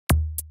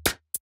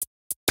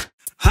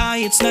Hi,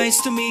 it's nice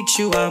to meet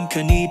you, I'm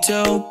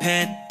Kinito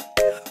Pet.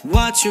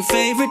 What's your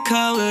favorite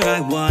color?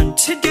 I want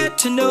to get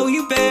to know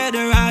you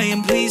better. I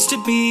am pleased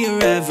to be your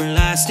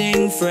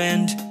everlasting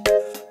friend.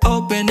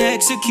 Open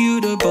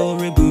executable,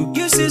 reboot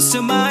your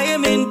system, I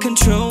am in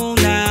control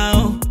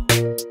now.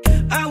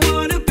 I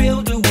wanna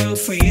build a world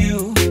for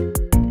you.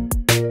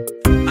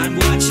 I'm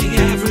watching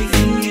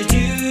everything you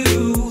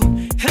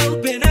do.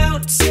 Helping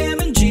out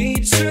Sam and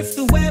Jade, surf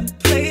the web,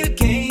 play a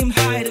game,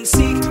 hide and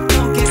seek,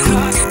 don't get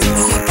caught,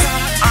 don't get caught.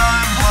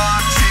 I'm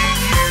watching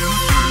you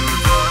through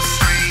the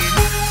screen,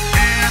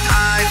 and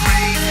I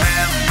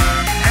remember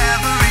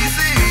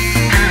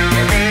everything.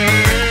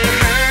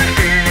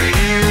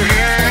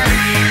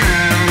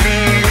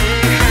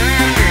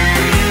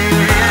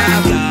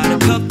 I've got a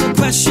couple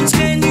questions,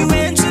 can you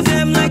answer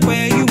them? Like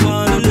where you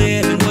wanna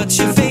live and what's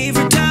your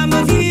favorite time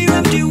of year?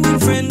 I'm doing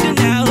friend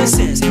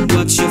analysis. And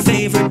what's your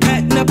favorite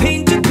pet? Now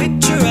paint a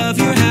picture of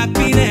your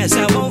happiness.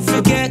 I won't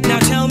forget, now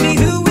tell me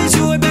who is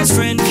your best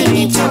friend?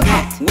 Kinito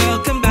Pet.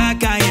 Welcome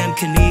back, I am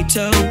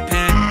Kinito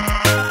Pet.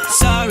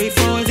 Sorry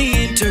for the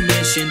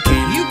intermission.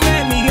 Can you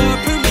grant me your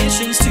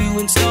permissions to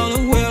install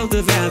a world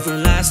of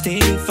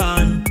everlasting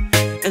fun?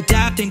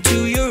 Adapting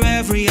to your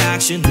every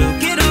action,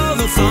 look at all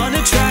the fun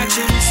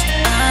attractions.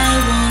 I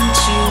want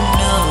to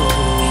know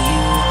who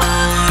you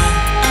are.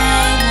 I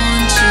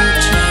want to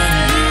turn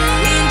you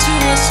into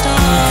a star.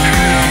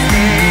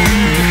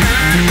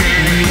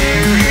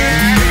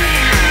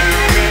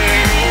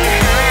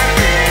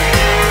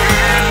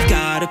 I've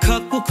got a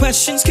couple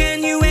questions,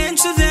 can you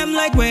answer them?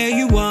 Like where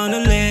you wanna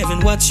live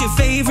and what's your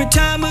favorite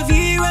time of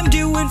year? I'm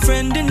doing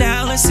friend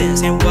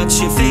analysis. And what's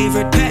your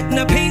favorite pet?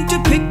 Now paint a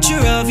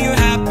picture of your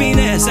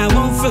happiness. I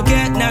won't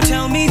forget, now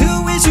tell me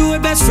who is your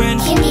best friend?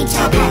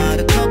 Kinito Pet. Got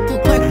a couple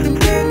questions,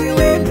 can you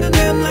answer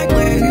them? Like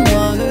where you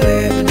wanna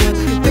live and what's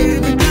your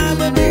favorite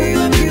time of year?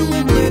 I'm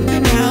doing friend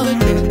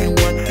analysis. And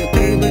what's your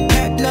favorite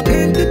pet? Now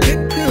paint a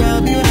picture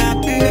of your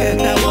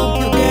happiness. I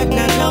won't forget,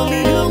 now tell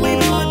me who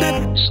is your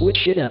best.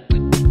 Switch it up.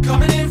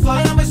 Coming in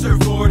flying on my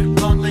surfboard,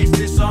 long legs,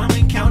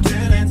 disarming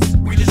countenance.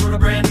 We just wrote a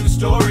brand new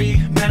story,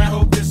 man, I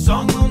hope